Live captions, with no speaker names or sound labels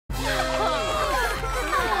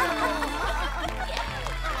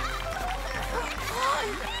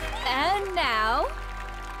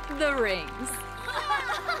the rings.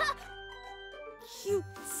 You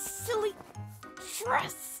silly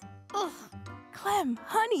dress. Ugh. Clem,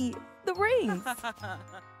 honey, the rings.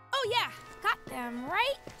 Oh yeah, got them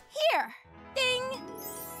right here. Ding!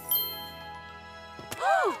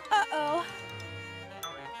 Uh-oh.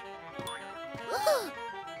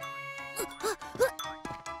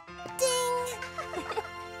 Ding!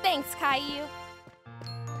 Thanks, Caillou.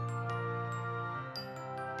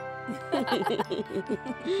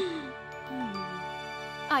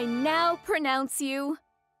 I now pronounce you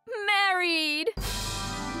married.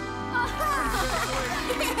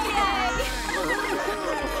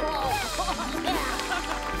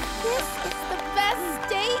 This is the best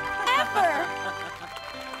day ever!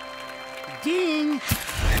 Ding!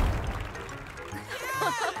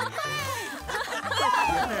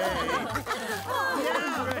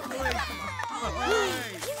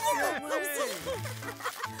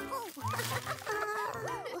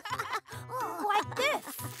 Like this.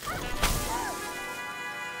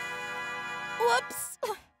 Whoops.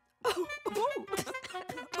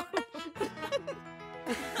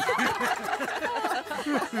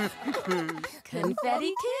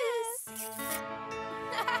 Confetti kiss.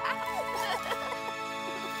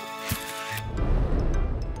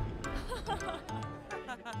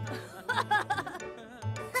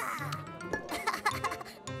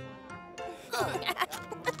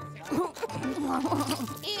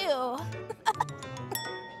 Ew.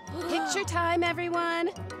 Picture time,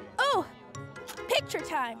 everyone. Oh, picture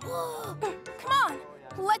time. Come on,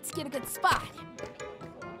 let's get a good spot.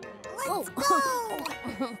 Let's go.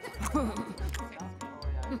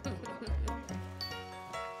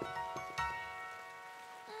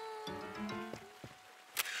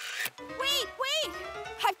 Wait!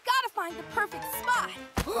 I've got to find the perfect spot.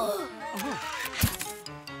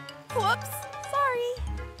 Whoops, sorry.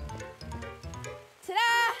 Ta-da!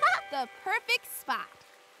 The perfect spot.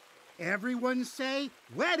 Everyone say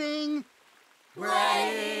wedding!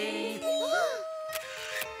 Wedding!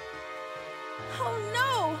 Oh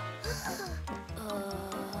no!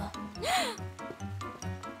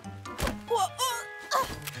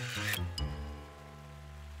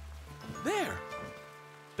 There!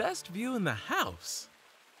 Best view in the house.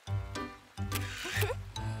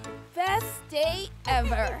 Best day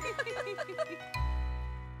ever.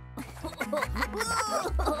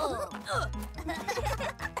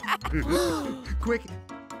 Quick,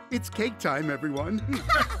 it's cake time, everyone.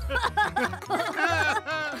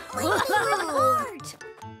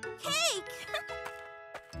 Cake!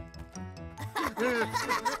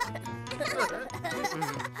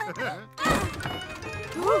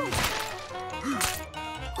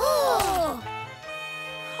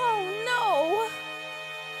 Oh no!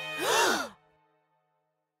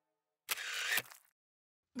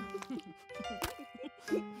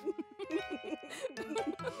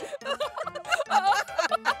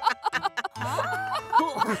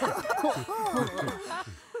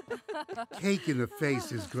 Cake in the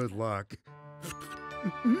face is good luck.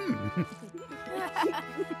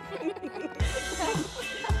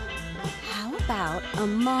 How about a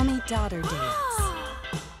mommy-daughter dance?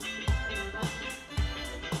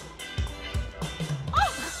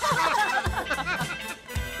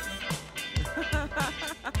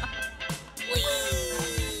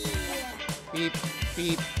 Beep,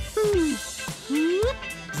 beep, boo.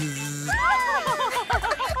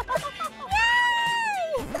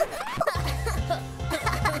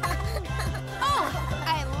 Oh,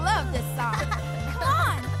 I love this song. Come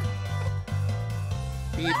on.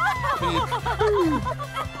 Beep, beep, boo.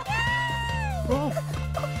 Oh.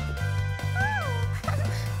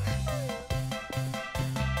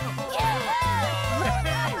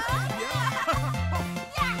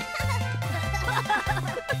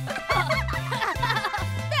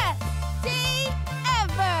 Best day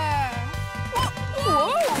ever.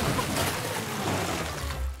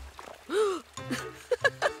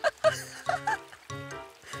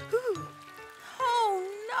 Oh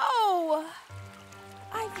no!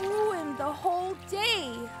 I've ruined the whole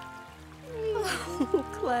day.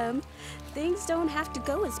 Clem, things don't have to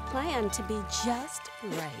go as planned to be just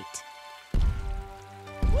right.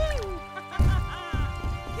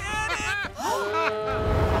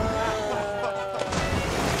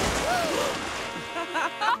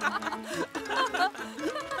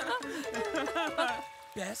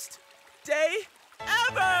 Best day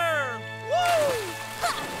ever! Woo!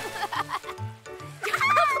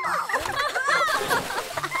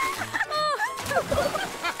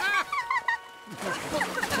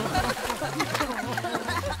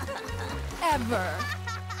 Ever.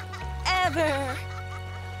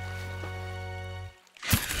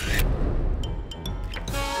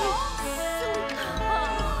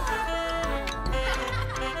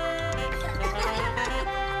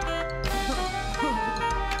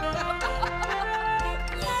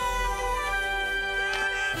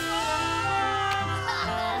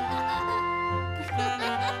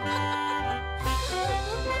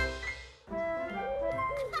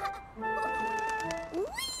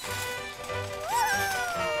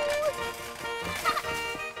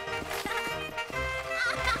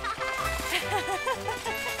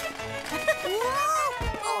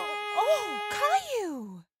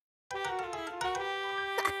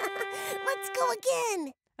 Let's go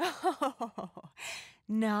again. Oh,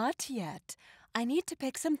 not yet. I need to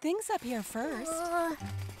pick some things up here first.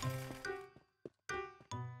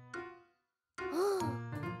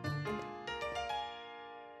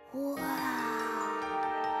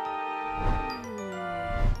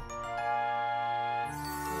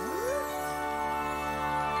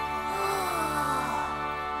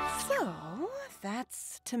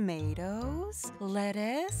 That's tomatoes,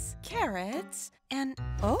 lettuce, carrots, and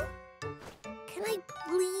oh? Can I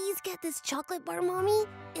please get this chocolate bar, Mommy?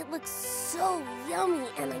 It looks so yummy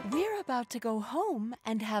and We're about to go home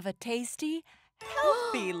and have a tasty,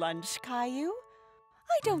 healthy lunch, Caillou.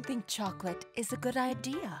 I don't think chocolate is a good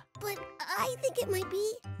idea. But I think it might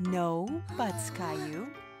be. No buts, Caillou.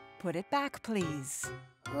 Put it back, please.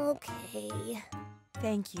 Okay.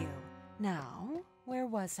 Thank you. Now, where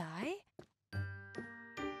was I?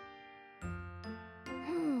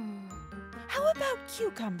 How about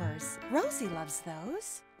cucumbers? Rosie loves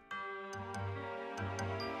those.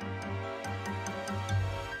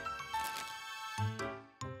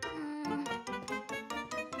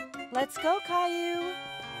 Let's go, Caillou.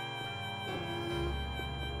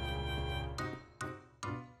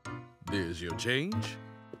 There's your change.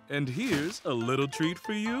 And here's a little treat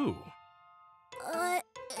for you.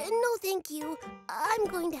 No thank you. I'm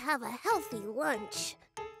going to have a healthy lunch.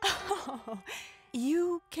 Oh,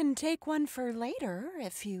 you can take one for later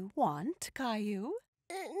if you want, Caillou.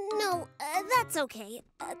 No, that's okay.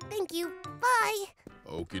 Thank you. Bye.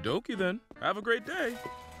 Okie dokie then. Have a great day.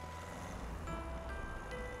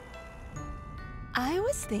 I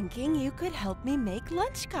was thinking you could help me make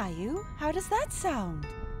lunch, Caillou. How does that sound?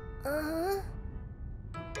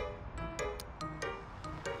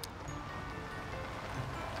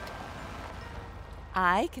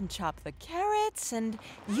 I can chop the carrots, and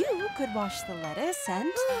you could wash the lettuce and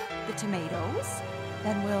the tomatoes.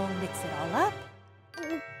 Then we'll mix it all up.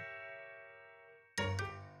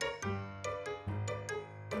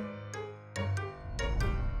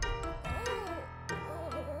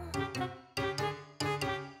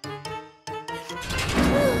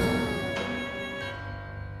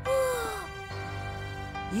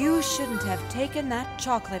 You shouldn't have taken that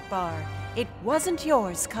chocolate bar. It wasn't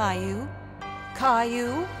yours, Caillou.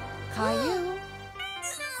 Caillou? Caillou?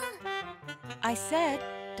 I said,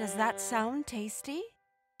 does that sound tasty?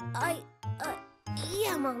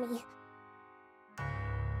 Yeah, Mommy.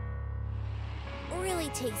 Really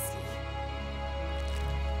tasty.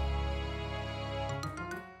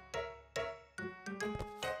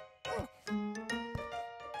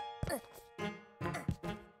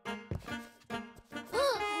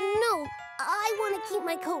 No, I want to keep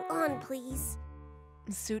my coat on, please.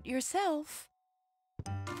 Suit yourself.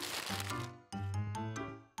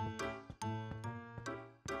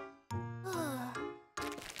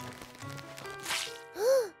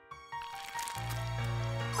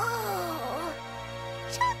 Oh,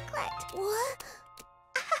 chocolate! What?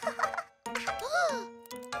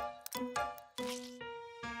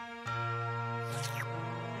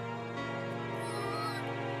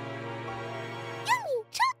 Yummy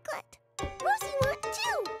chocolate! Rosie want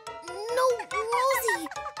too. No, Rosie.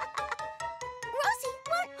 Rosie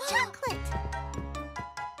want chocolate.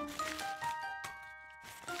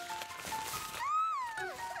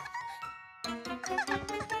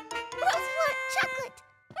 Rosie want chocolate.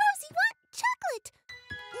 Rosie want chocolate.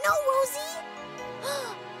 No, Rosie.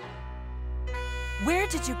 Where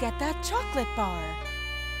did you get that chocolate bar?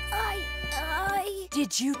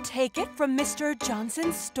 Did you take it from Mr.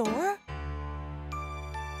 Johnson's store?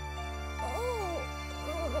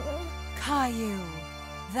 Caillou,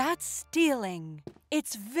 that's stealing.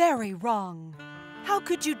 It's very wrong. How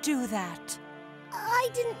could you do that? I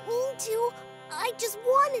didn't mean to. I just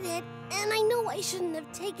wanted it, and I know I shouldn't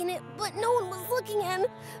have taken it, but no one was looking and...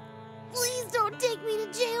 Please don't take me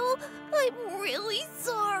to jail. I'm really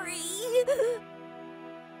sorry.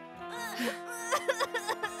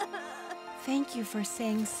 Thank you for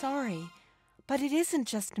saying sorry, but it isn't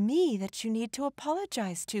just me that you need to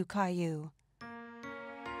apologize to, Caillou.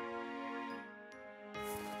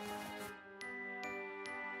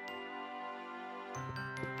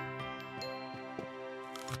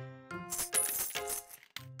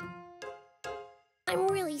 I'm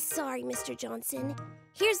really sorry, Mr. Johnson.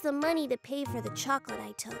 Here's the money to pay for the chocolate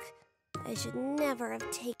I took. I should never have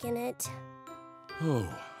taken it. Oh,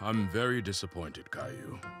 I'm very disappointed,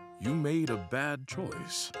 Caillou. You made a bad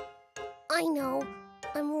choice. I know.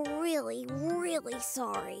 I'm really, really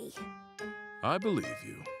sorry. I believe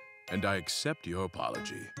you, and I accept your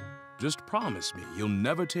apology. Just promise me you'll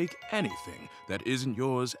never take anything that isn't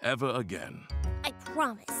yours ever again. I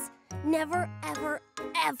promise. Never, ever,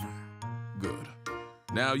 ever. Good.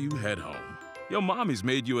 Now you head home. Your mommy's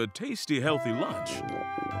made you a tasty, healthy lunch.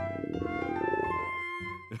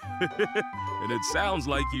 And it sounds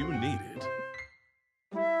like you need it.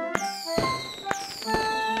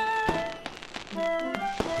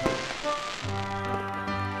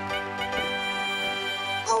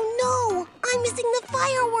 Oh no! I'm missing the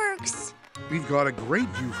fireworks! We've got a great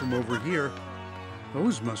view from over here.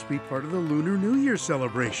 Those must be part of the Lunar New Year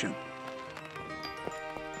celebration.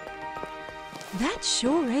 That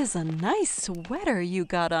sure is a nice sweater you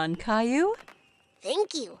got on, Caillou.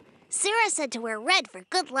 Thank you. Sarah said to wear red for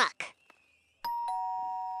good luck.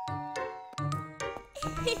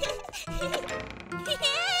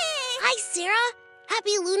 Hi, Sarah.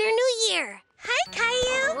 Happy Lunar New Year. Hi,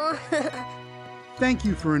 Caillou. Thank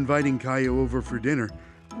you for inviting Caillou over for dinner.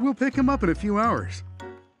 We'll pick him up in a few hours.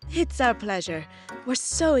 It's our pleasure. We're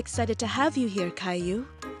so excited to have you here, Caillou.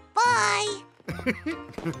 Bye.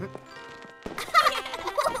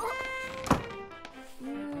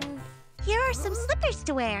 Here are some slippers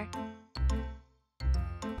to wear.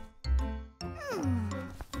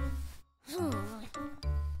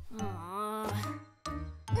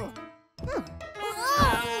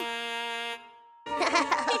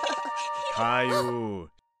 Caillou.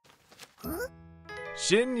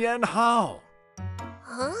 Xin Yan Hao.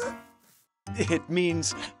 Huh? It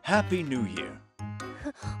means Happy New Year.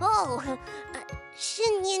 Oh,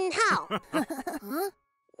 Xin Yin Hao. Huh?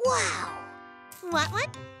 Wow.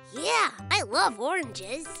 What? Yeah, I love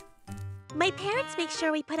oranges. My parents make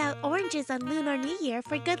sure we put out oranges on Lunar New Year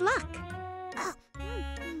for good luck.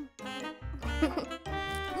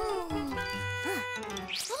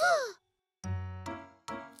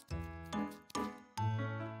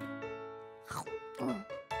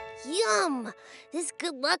 Yum! This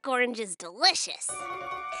good luck orange is delicious.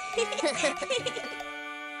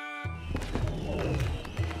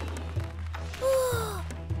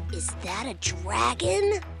 Is that a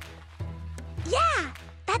dragon? Yeah,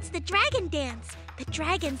 that's the dragon dance. The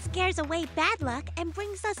dragon scares away bad luck and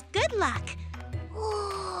brings us good luck.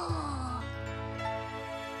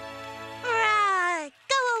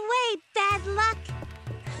 Go away, bad luck.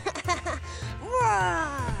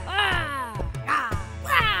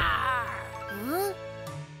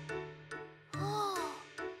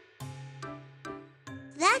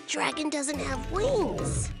 That dragon doesn't have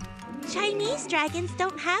wings. Chinese dragons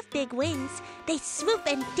don't have big wings. They swoop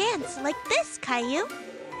and dance like this, Caillou.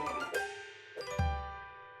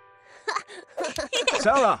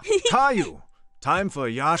 Sarah, Caillou, time for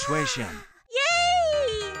Ya Shui Xian.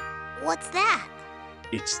 Yay! What's that?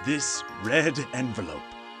 It's this red envelope.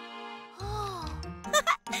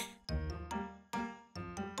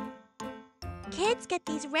 Kids get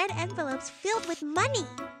these red envelopes filled with money.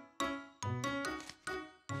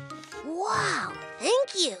 Wow,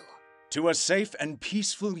 thank you. To a safe and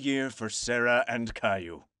peaceful year for Sarah and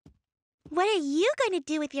Caillou. What are you going to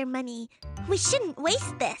do with your money? We shouldn't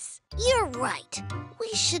waste this. You're right. We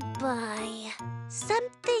should buy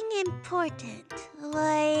something important,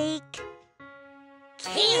 like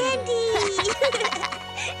candy.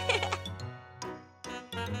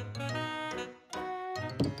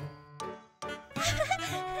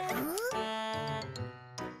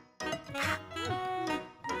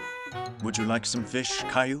 Would you like some fish,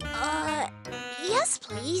 Caillou? Yes,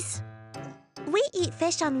 please. We eat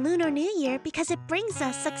fish on Lunar New Year because it brings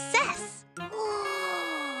us success.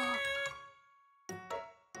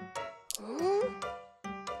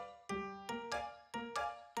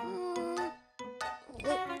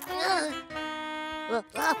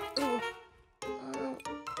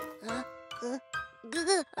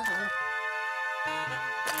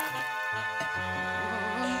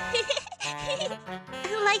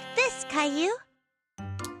 Like this, Caillou.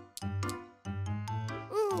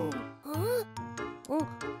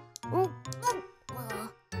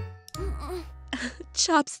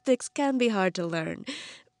 Chopsticks can be hard to learn.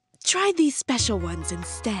 Try these special ones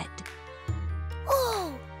instead.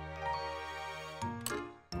 Oh!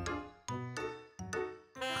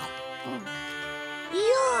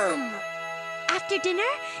 Yum! After dinner,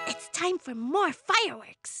 it's time for more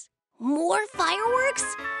fireworks. More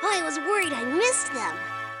fireworks? I was worried I missed them.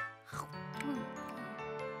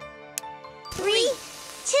 3,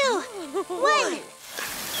 2, 1.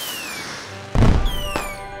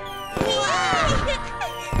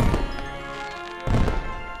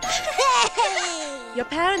 Your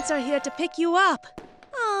parents are here to pick you up.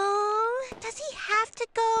 Oh, does he have to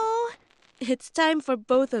go? It's time for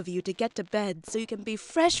both of you to get to bed so you can be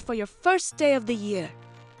fresh for your first day of the year.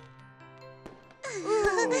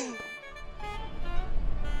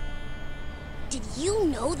 Did you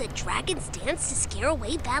know that dragons dance to scare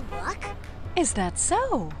away bad luck? Is that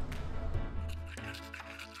so?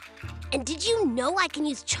 And did you know I can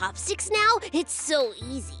use chopsticks now? It's so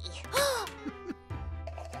easy.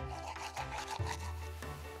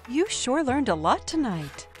 You sure learned a lot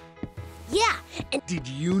tonight. Yeah, and Did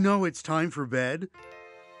you know it's time for bed?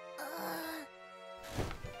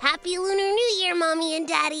 Happy Lunar New Year, Mommy and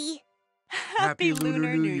Daddy. Happy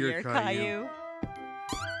Lunar New Year, Caillou.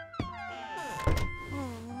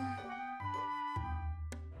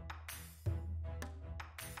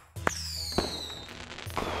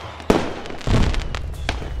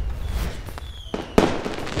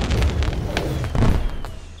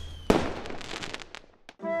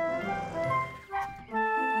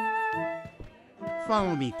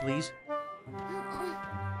 Follow me, please. But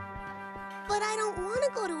I don't want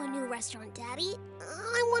to go to a new restaurant, Daddy.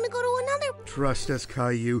 I want to go to another. Trust us,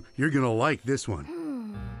 Caillou. You're gonna like this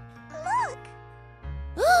one. Look!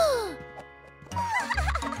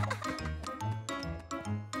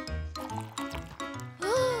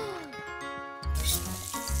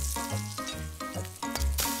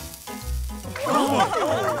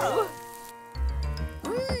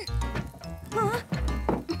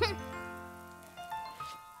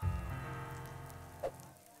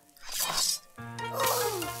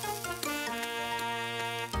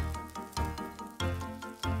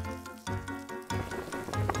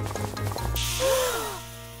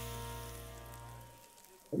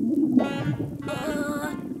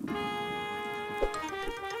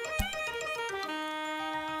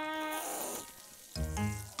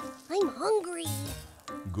 I'm hungry.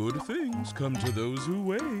 Good things come to those who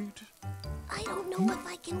wait. I don't know if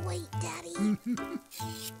I can wait, Daddy.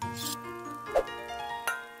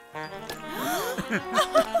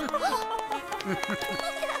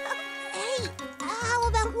 Hey, how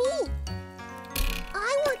about me?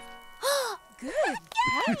 I want... Good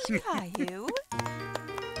catch, Caillou.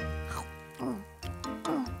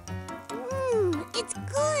 It's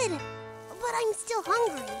good, but I'm still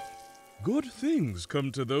hungry. Good things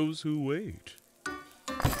come to those who wait.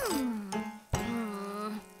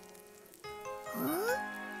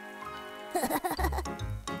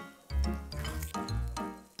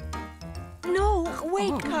 No,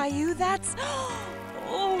 wait, Caillou, that's...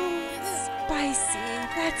 Oh, spicy.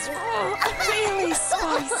 That's really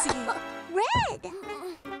spicy. Red!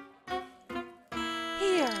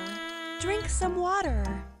 Here, drink some water.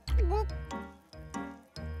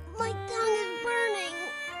 My tongue is burning.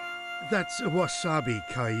 That's wasabi,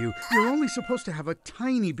 Caillou. You're only supposed to have a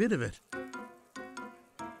tiny bit of it.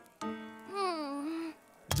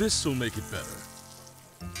 This'll make it better.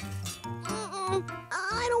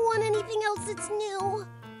 I don't want anything else that's new.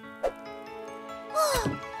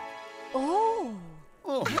 Oh,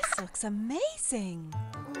 this looks amazing.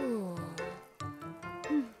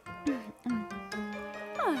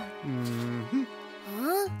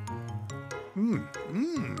 Huh?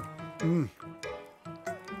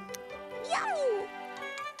 Yummy!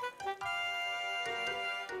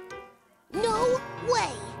 No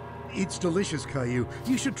way! It's delicious, Caillou.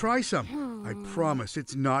 You should try some. I promise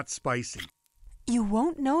it's not spicy. You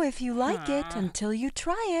won't know if you like it until you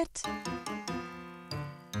try it.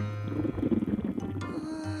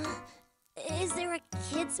 Is there a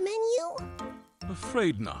kids menu?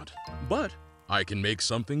 Afraid not. But I can make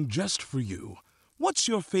something just for you. What's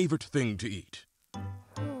your favorite thing to eat?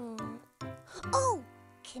 Oh,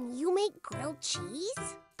 can you make grilled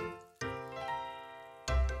cheese?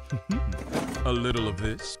 A little of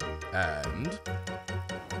this, and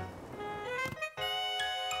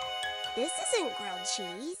This isn't grilled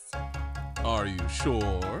cheese. are you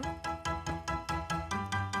sure?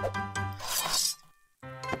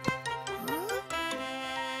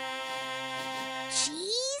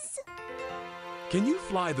 Cheese? Can you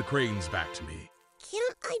fly the cranes back to me?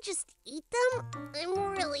 Can't I just eat them?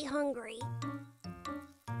 I'm really hungry.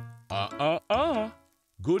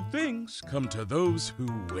 Good things come to those who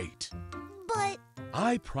wait. But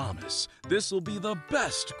I promise this'll be the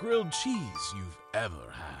best grilled cheese you've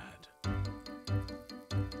ever had.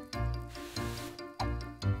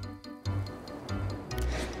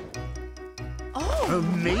 Oh,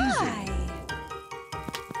 Amazing. my.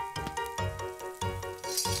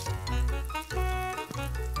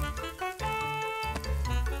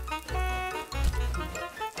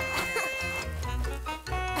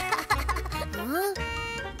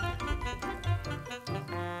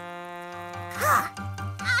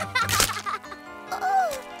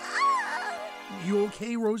 You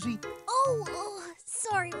okay, Rosie? Oh,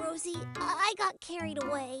 sorry, Rosie. I got carried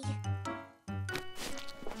away.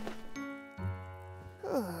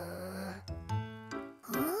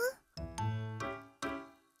 Huh?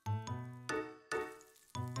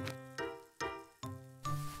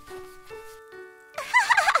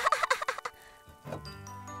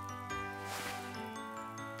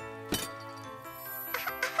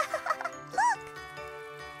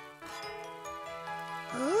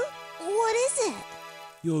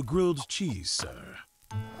 your grilled cheese, sir.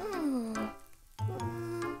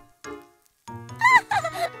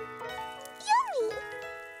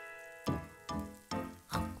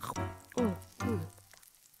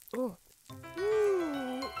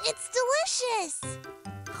 It's delicious!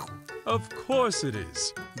 Of course it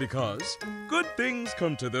is, because good things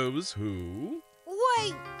come to those who...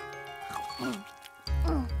 Wait!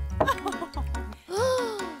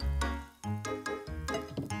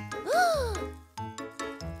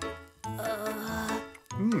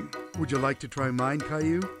 Would you like to try mine,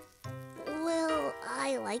 Caillou? Will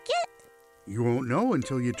I like it? You won't know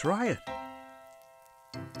until you try it.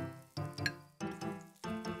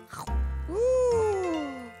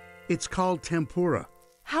 Ooh. It's called tempura.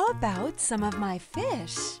 How about some of my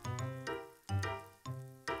fish?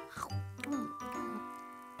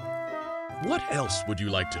 What else would you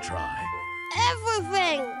like to try?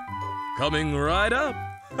 Everything! Coming right up.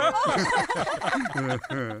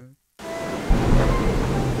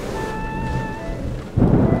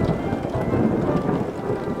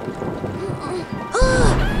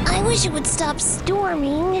 I wish it would stop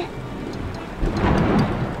storming.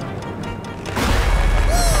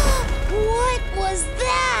 What was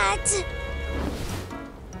that?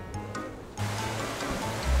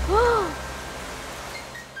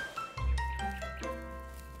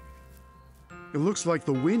 It looks like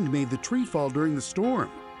the wind made the tree fall during the storm.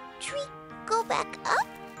 Tree go back up?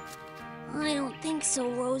 I don't think so,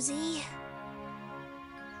 Rosie.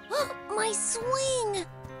 My swing!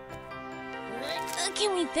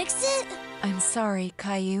 Can we fix it? I'm sorry,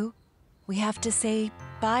 Caillou. We have to say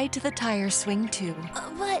bye to the tire swing, too.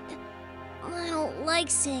 But I don't like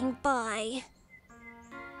saying bye.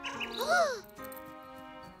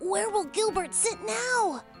 Where will Gilbert sit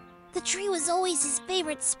now? The tree was always his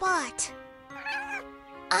favorite spot.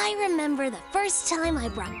 I remember the first time I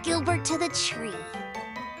brought Gilbert to the tree.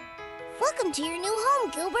 Welcome to your new home,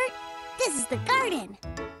 Gilbert. This is the garden.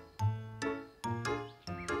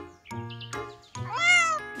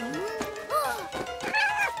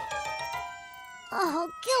 Oh,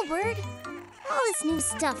 Gilbert. All this new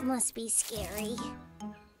stuff must be scary.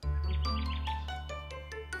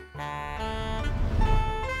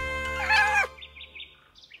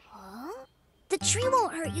 Huh? The tree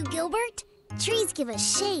won't hurt you, Gilbert. Trees give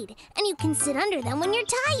us shade, and you can sit under them when you're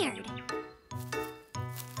tired.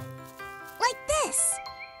 Like this.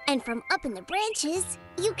 And from up in the branches,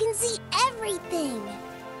 you can see everything.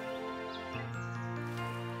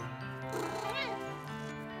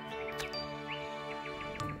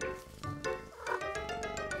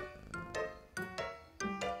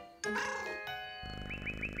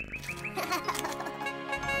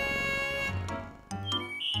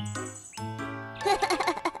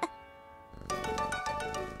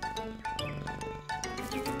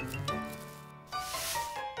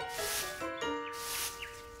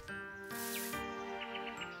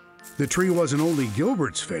 The tree wasn't only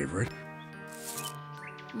Gilbert's favorite.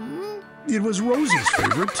 It was Rosie's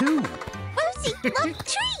favorite, too. Rosie loved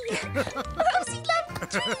tree! Rosie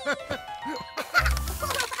loved tree!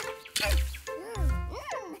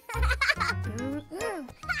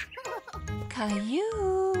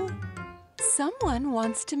 Caillou, someone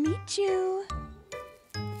wants to meet you.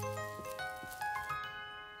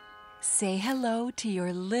 Say hello to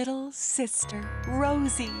your little sister,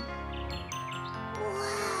 Rosie.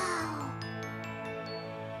 Wow.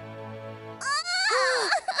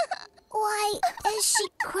 Why is she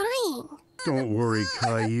crying? Don't worry,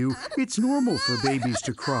 Caillou. It's normal for babies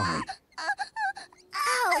to cry.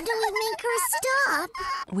 How do we make her stop?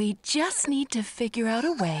 We just need to figure out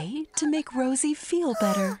a way to make Rosie feel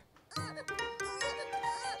better.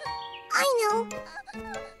 I know.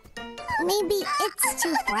 Maybe it's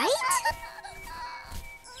too bright?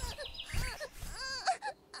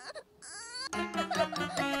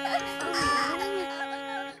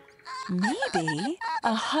 Maybe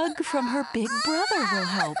a hug from her big brother will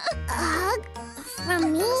help. A hug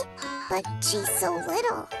from me? But she's so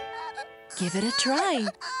little. Give it a try.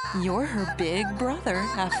 You're her big brother,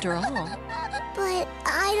 after all. But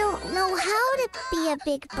I don't know how to be a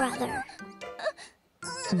big brother.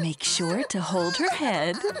 Make sure to hold her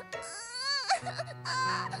head.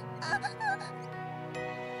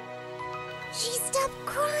 She stopped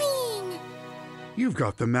crying. You've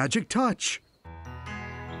got the magic touch.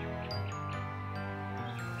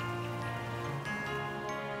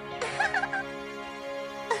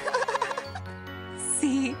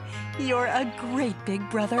 See, you're a great big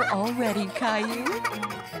brother already, Caillou.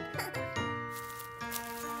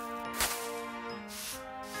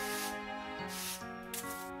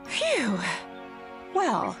 Phew.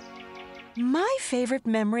 Well, My favorite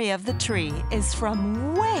memory of the tree is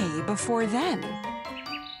from way before then.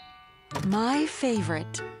 My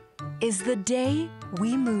favorite is the day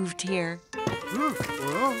we moved here.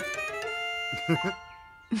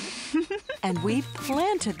 And we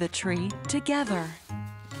planted the tree together.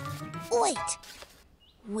 Wait,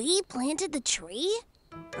 we planted the tree?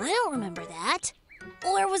 I don't remember that.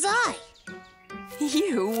 Where was I?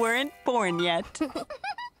 You weren't born yet.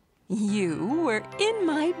 You were in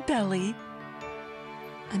my belly.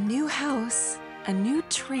 A new house, a new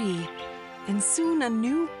tree, and soon a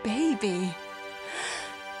new baby.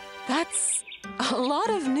 That's a lot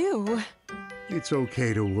of new. It's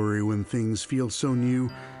okay to worry when things feel so new,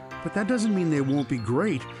 but that doesn't mean they won't be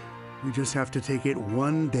great. We just have to take it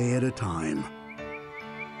one day at a time.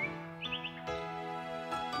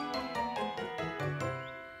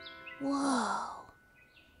 Whoa.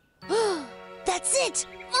 That's it!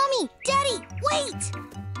 Mommy! Daddy! Wait!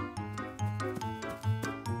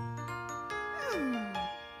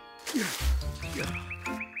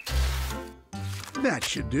 That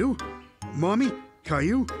should do. Mommy,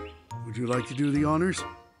 Caillou, would you like to do the honors?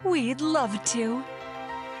 We'd love to.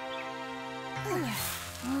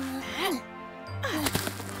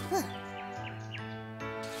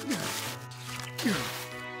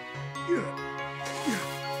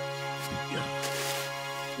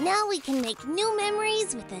 Now we can make new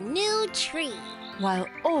memories with a new tree. While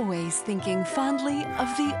always thinking fondly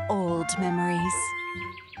of the old memories.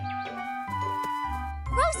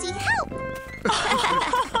 Rosie, help!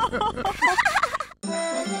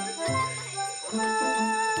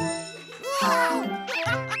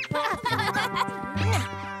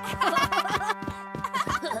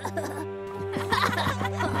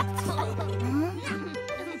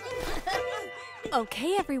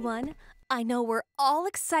 Okay, everyone. I know we're all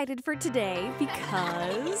excited for today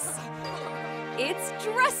because it's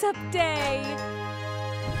dress-up day.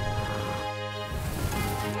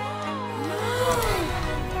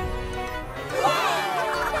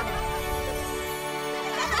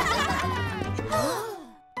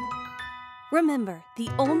 Remember, the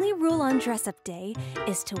only rule on dress-up day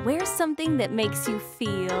is to wear something that makes you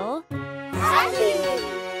feel happy.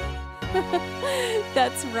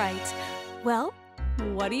 That's right. Well,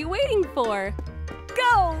 what are you waiting for?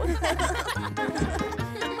 Go!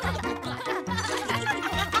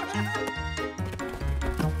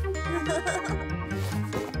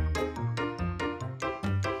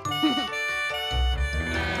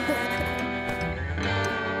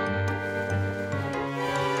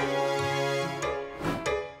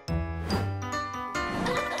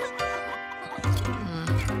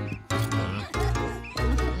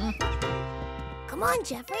 Come on,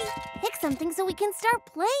 Jeffrey. Pick something so we can start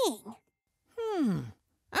playing. I'm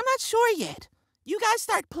not sure yet. You guys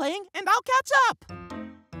start playing and I'll catch up.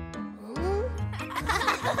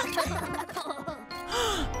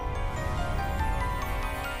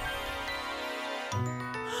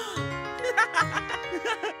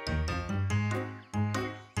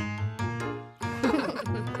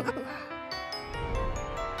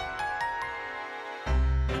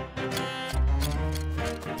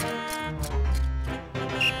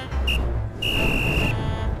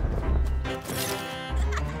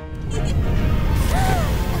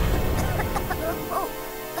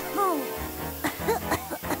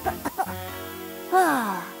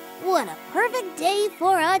 What a perfect day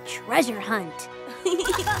for a treasure hunt.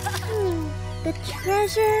 The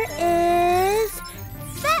treasure is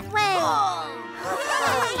that way.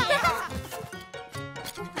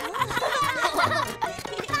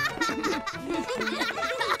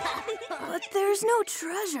 But there's no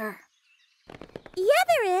treasure. Yeah,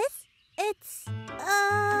 there is. It's,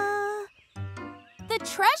 The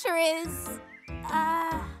treasure is,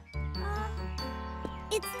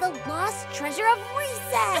 it's the lost treasure of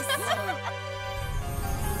recess.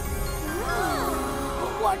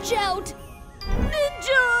 watch out!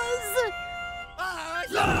 Ninjas!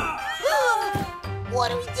 What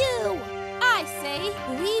do we do? I say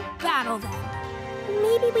we battle them.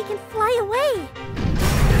 Maybe we can fly away.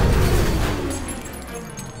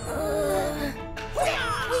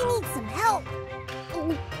 We need some help.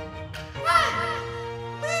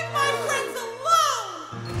 Leave my friends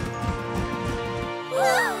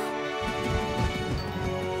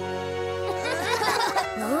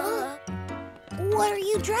What are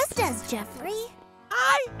you dressed as, Jeffrey?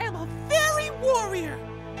 I am a fairy warrior.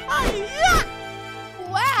 Hi-ya!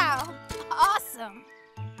 Wow! Awesome!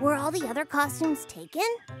 Were all the other costumes taken?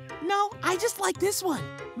 No, I just like this one.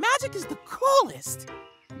 Magic is the coolest.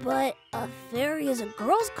 But a fairy is a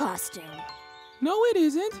girl's costume. No, it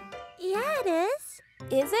isn't. Yeah, it is.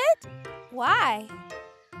 Is it? Why?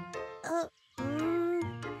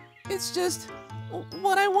 It's just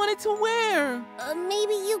what I wanted to wear.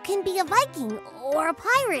 Maybe you can be a Viking or a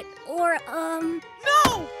pirate or,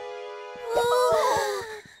 No!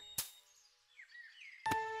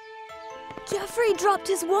 Jeffrey dropped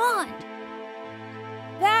his wand.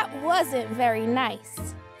 That wasn't very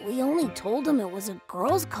nice. We only told him it was a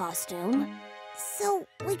girl's costume. So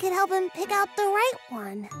we could help him pick out the right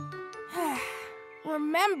one.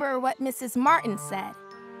 Remember what Mrs. Martin said.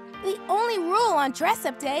 The only rule on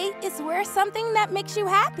dress-up day is wear something that makes you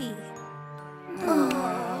happy.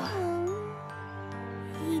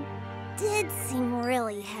 He did seem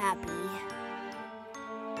really happy.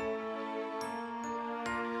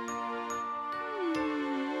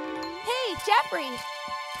 Hey, Jeffrey!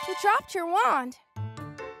 You dropped your wand.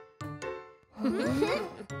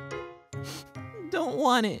 Don't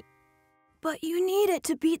want it. But you need it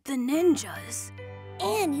to beat the ninjas.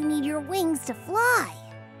 And you need your wings to fly.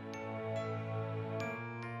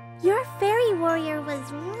 Your fairy warrior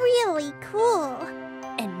was really cool.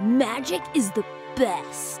 And magic is the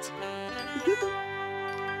best.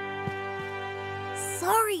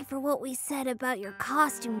 Sorry for what we said about your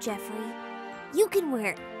costume, Jeffrey. You can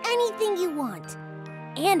wear anything you want.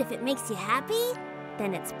 And if it makes you happy,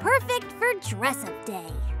 then it's perfect for dress-up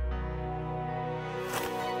day.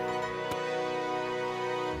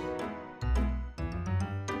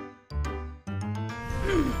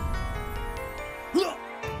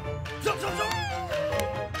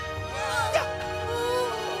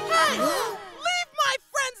 Hey! Leave my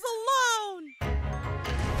friends alone!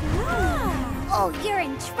 Oh, you're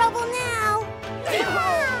in trouble now.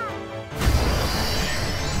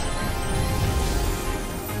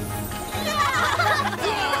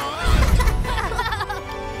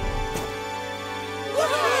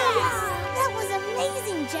 That was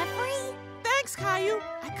amazing, Jeffrey. Thanks, Caillou.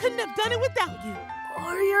 I couldn't have done it without you.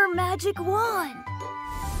 Or your magic wand.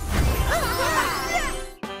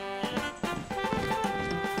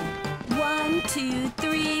 1, 2,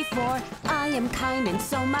 3, 4. I am kind and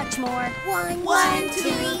so much more. 1, 2, 3, 4.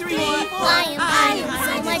 I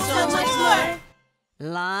am so much more.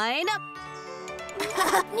 Line up.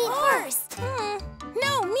 Me first.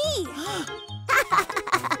 No, me!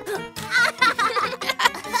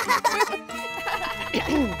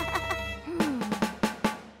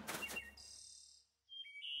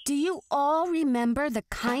 Do you all remember the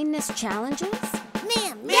kindness challenges?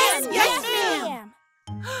 Ma'am, Yes, ma'am!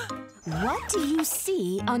 What do you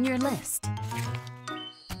see on your list?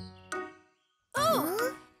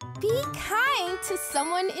 Oh, be kind to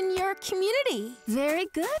someone in your community. Very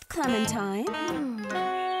good, Clementine.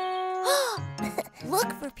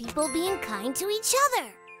 Look for people being kind to each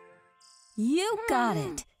other. You got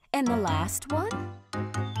it. And the last one?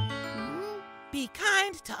 Be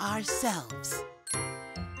kind to ourselves.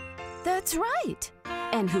 That's right.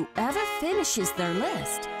 And whoever finishes their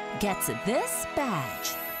list gets this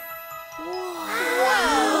badge.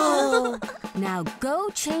 Wow! Now go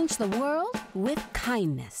change the world with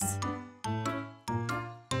kindness.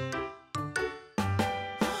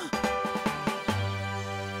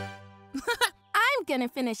 I'm gonna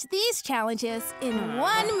finish these challenges in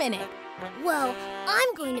 1 minute. Well,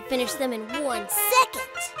 I'm going to finish them in 1 second.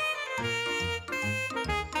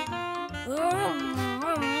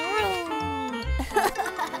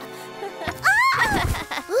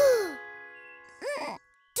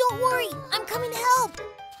 Don't worry, I'm coming to help.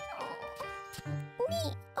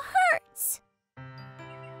 Me hurts.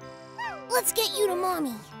 Let's get you to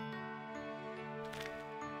Mommy.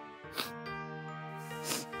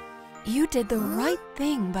 You did the right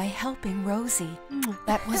thing by helping Rosie.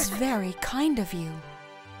 That was very kind of you.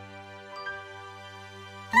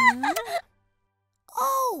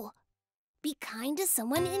 Oh! Be kind to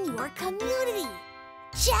someone in your community.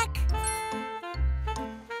 Check.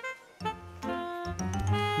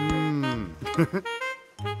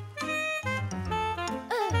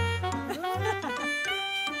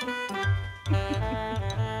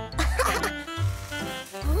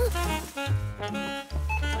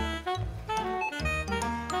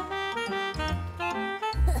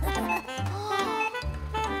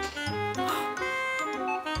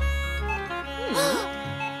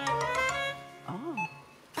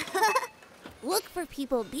 Look for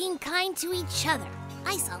people being kind to each other.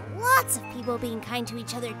 I saw lots of people being kind to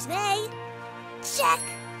each other today. Check.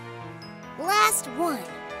 Last one.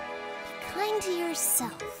 Be kind to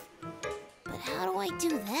yourself. But how do I do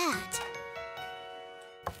that?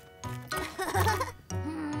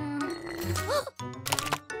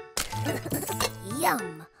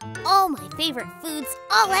 Yum! All my favorite foods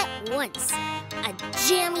all at once. A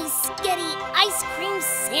jammy, sketty ice cream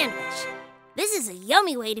sandwich. This is a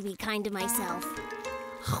yummy way to be kind to myself.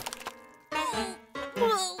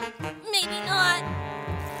 Well, maybe not.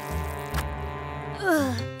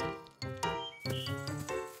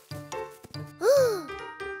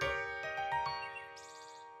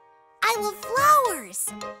 I love flowers.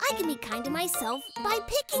 I can be kind to myself by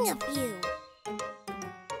picking a few.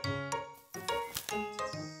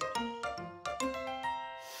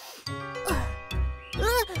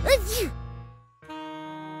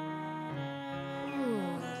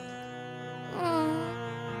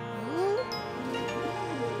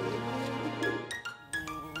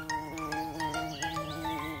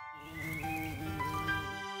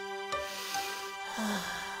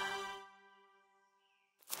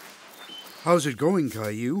 How's it going,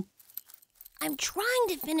 Caillou? I'm trying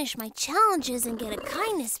to finish my challenges and get a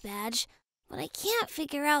kindness badge, but I can't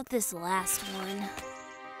figure out this last one.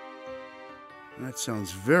 That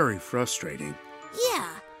sounds very frustrating. Yeah,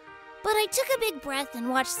 but I took a big breath and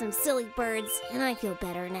watched some silly birds, and I feel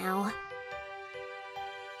better now.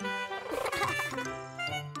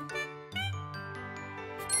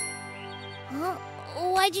 Huh?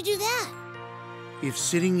 Why'd you do that? If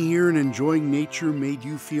sitting here and enjoying nature made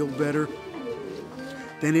you feel better,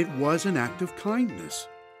 then it was an act of kindness.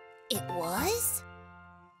 It was?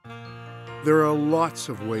 There are lots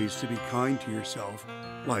of ways to be kind to yourself,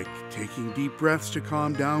 like taking deep breaths to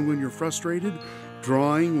calm down when you're frustrated,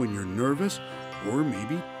 drawing when you're nervous, or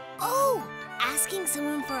maybe... Oh, asking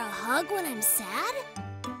someone for a hug when I'm sad?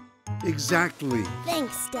 Exactly.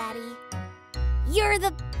 Thanks, Daddy. You're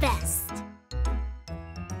the best.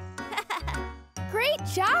 Great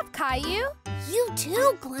job, Caillou. You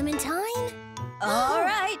too, Clementine. All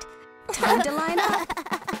right, time to line up.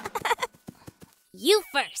 You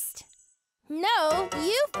first. No,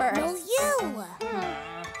 you first. No, you.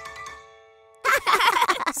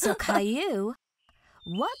 So, Caillou,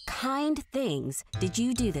 what kind things did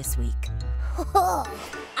you do this week?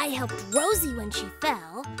 I helped Rosie when she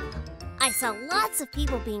fell. I saw lots of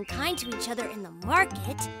people being kind to each other in the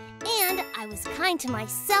market. And I was kind to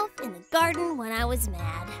myself in the garden when I was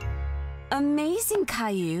mad. Amazing,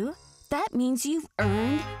 Caillou. That means you've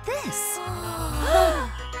earned this.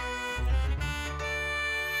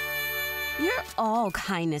 You're all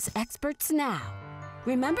kindness experts now.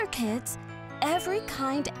 Remember, kids, every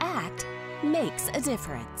kind act makes a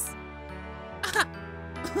difference.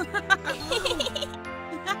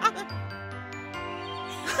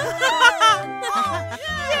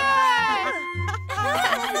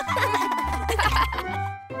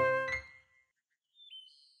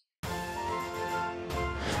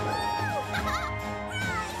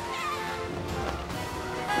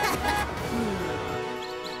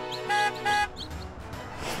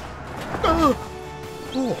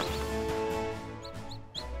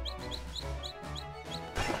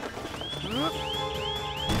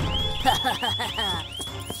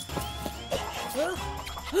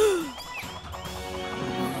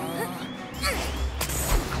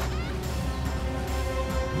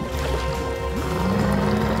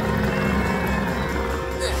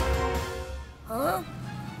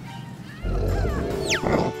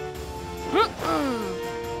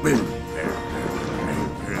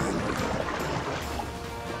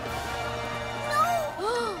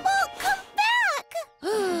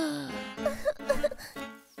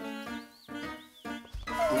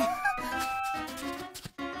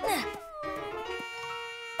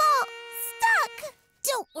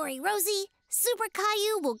 Rosie, Super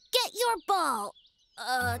Caillou will get your ball.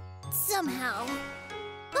 Somehow.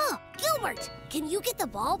 Oh, Gilbert, can you get the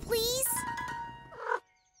ball, please?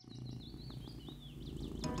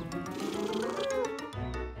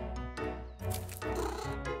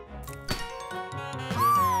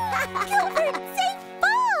 Gilbert, safe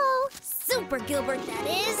ball! Super Gilbert, that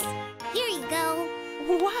is. Here you go.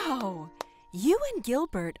 Wow! You and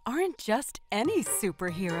Gilbert aren't just any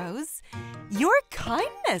superheroes. You're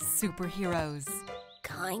kindness superheroes.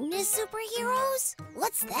 Kindness superheroes?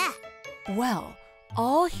 What's that? Well,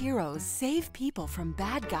 all heroes save people from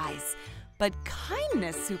bad guys, but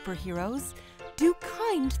kindness superheroes do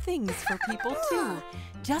kind things for people too,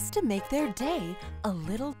 just to make their day a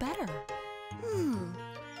little better.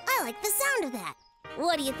 I like the sound of that.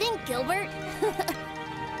 What do you think, Gilbert?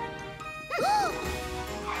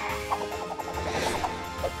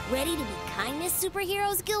 Ready to be kindness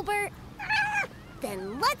superheroes, Gilbert?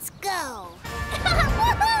 Then let's go!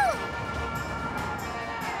 Woohoo!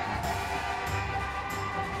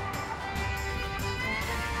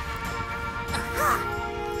 Aha!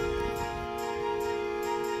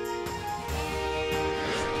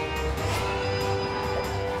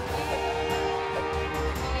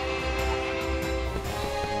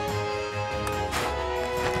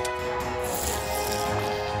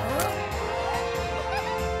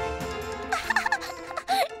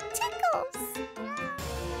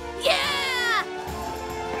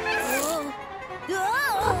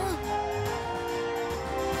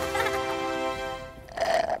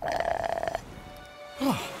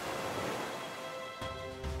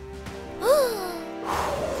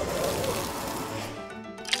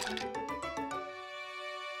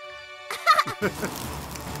 Gilbert,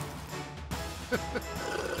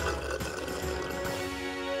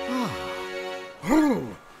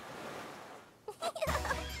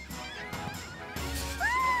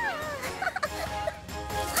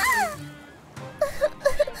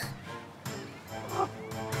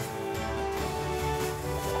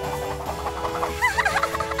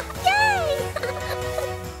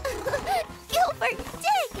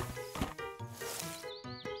 dig!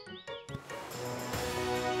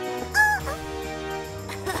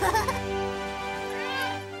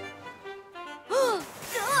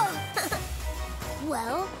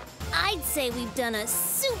 Well, I'd say we've done a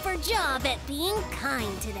super job at being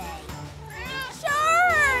kind today.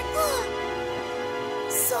 Shark!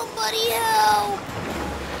 Somebody help!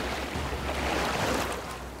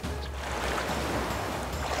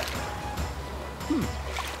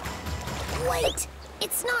 Wait!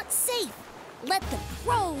 It's not safe! Let the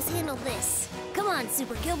pros handle this. Come on,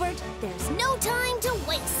 Super Gilbert. There's no time to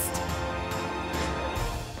waste.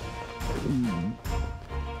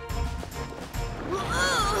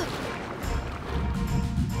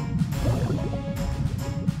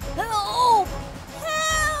 Help!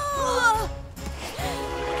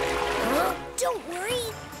 Help! Don't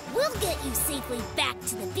worry. We'll get you safely back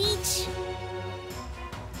to the beach.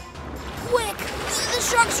 Quick! The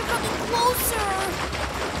sharks are coming closer!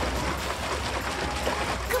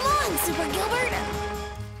 Come on, Super Gilbert!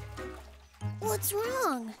 What's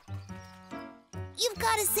wrong? You've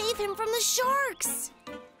got to save him from the sharks!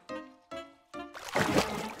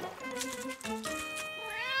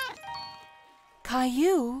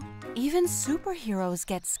 Caillou, even superheroes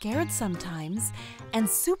get scared sometimes, and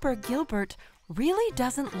Super Gilbert really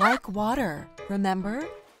doesn't like water, remember?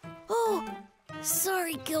 Oh,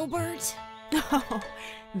 sorry, Gilbert. Oh,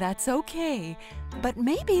 that's okay. But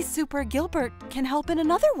maybe Super Gilbert can help in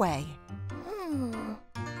another way.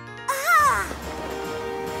 Ah!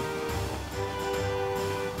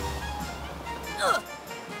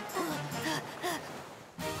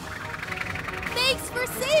 Thanks for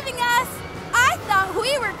saving us! I thought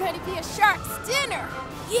we were going to be a shark's dinner.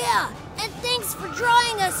 Yeah, and thanks for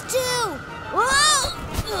drawing us too! Whoa!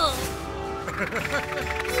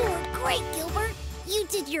 You were great, Gilbert. You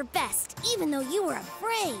did your best, even though you were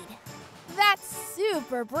afraid. That's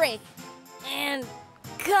super brave. And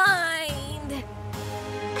kind.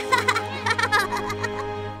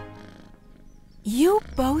 You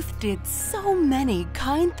both did so many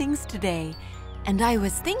kind things today, and I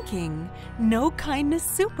was thinking, no kindness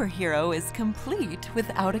superhero is complete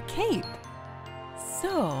without a cape.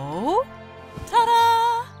 So,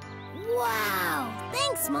 ta-da! Wow!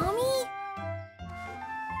 Thanks, Mommy!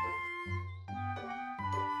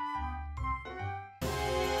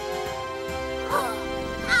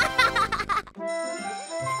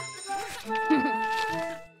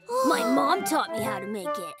 My mom taught me how to make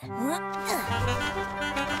it.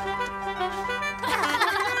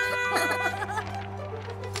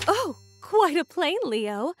 Oh, quite a plane,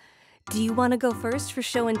 Leo. Do you want to go first for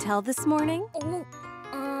show and tell this morning?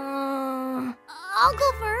 I'll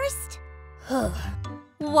go first.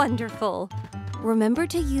 Wonderful. Remember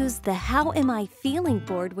to use the How Am I Feeling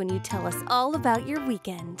board when you tell us all about your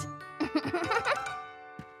weekend.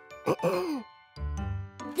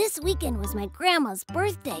 This weekend was my grandma's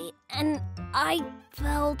birthday, and I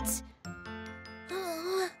felt...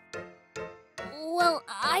 well,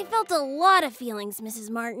 I felt a lot of feelings, Mrs.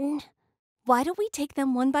 Martin. Why don't we take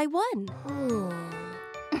them one by one?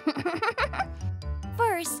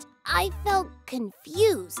 First, I felt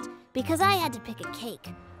confused because I had to pick a cake,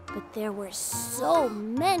 but there were so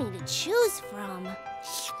many to choose from.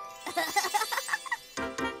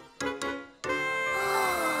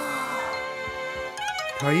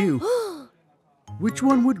 Caillou, which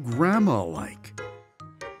one would Grandma like?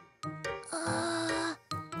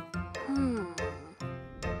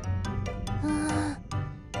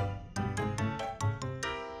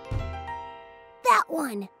 That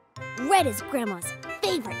one! Red is Grandma's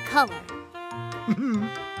favorite color.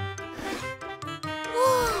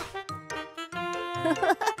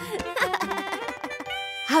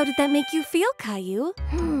 How did that make you feel, Caillou?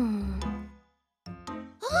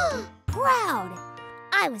 Proud!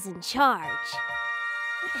 I was in charge.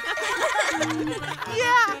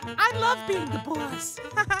 Yeah, I love being the boss.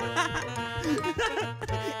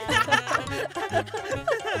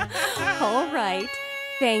 All right.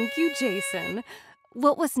 Thank you, Jason.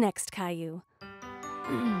 What was next, Caillou?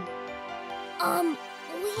 We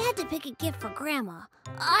had to pick a gift for Grandma.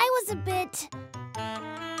 I was a bit...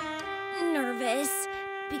 nervous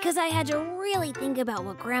because I had to really think about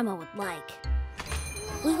what Grandma would like.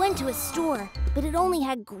 We went to a store, but it only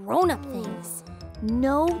had grown-up things.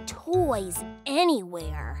 No toys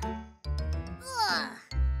anywhere. Ugh.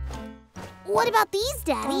 What about these,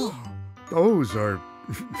 Daddy? Those are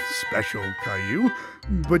special, Caillou.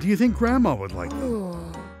 But do you think Grandma would like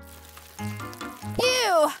them?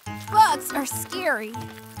 Ew! Bugs are scary.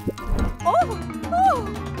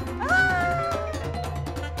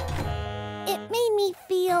 It made me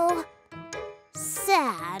feel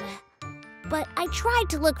sad, but I tried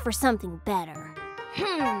to look for something better.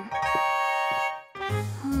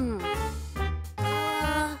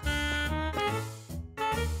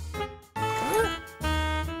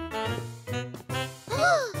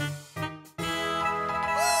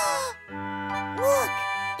 Look!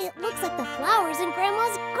 It looks like the flowers in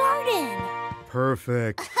Grandma's garden.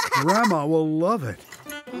 Perfect. Grandma will love it.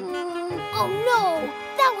 Oh no!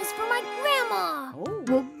 That was for my grandma!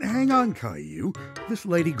 Well, hang on, Caillou. This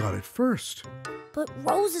lady got it first. But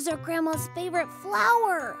roses are Grandma's favorite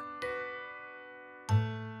flower.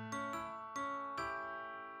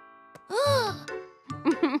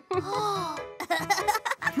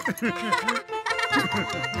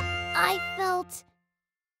 I felt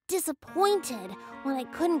disappointed when I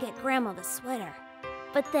couldn't get Grandma the sweater,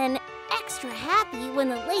 but then extra happy when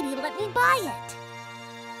the lady let me buy it.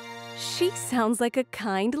 She sounds like a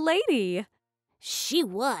kind lady. She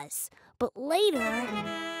was, but later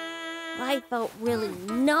I felt really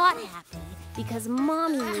not happy because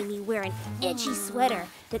Mommy made me wear an itchy sweater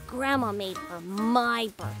that Grandma made for my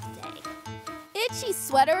birthday. Itchy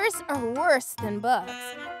sweaters are worse than bugs.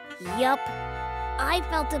 Yup, I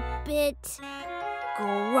felt a bit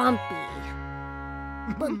grumpy.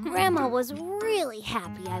 But Grandma was really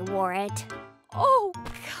happy I wore it. Oh,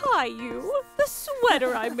 Caillou, the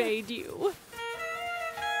sweater I made you.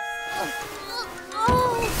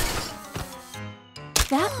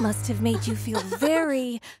 That must have made you feel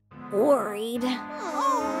very worried.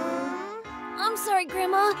 I'm sorry,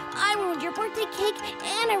 Grandma. I ruined your birthday cake,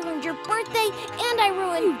 and I ruined your birthday, and I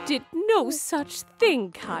ruined... You did no such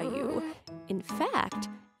thing, Caillou. In fact,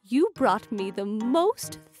 you brought me the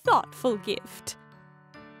most thoughtful gift.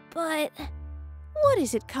 But... What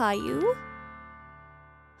is it, Caillou?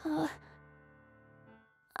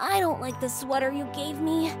 I don't like the sweater you gave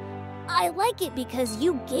me. I like it because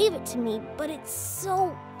you gave it to me, but it's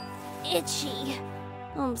so itchy.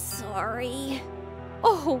 I'm sorry.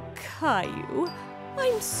 Oh, Caillou,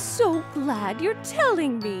 I'm so glad you're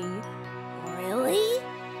telling me. Really?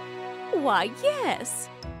 Why, yes.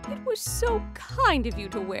 It was so kind of you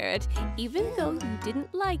to wear it, even though you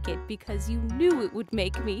didn't like it because you knew it would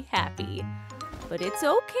make me happy. But it's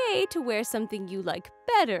okay to wear something you like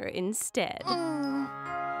better instead.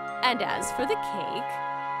 And as for the cake,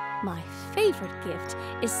 my favorite gift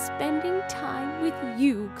is spending time with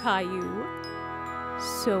you, Caillou.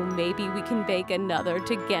 So maybe we can bake another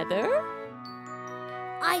together?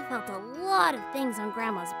 I felt a lot of things on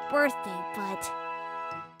Grandma's birthday, but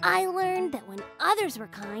I learned that when others were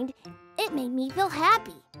kind, it made me feel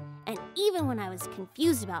happy. And even when I was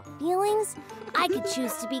confused about feelings, I could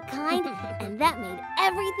choose to be kind, and that made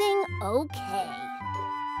everything okay.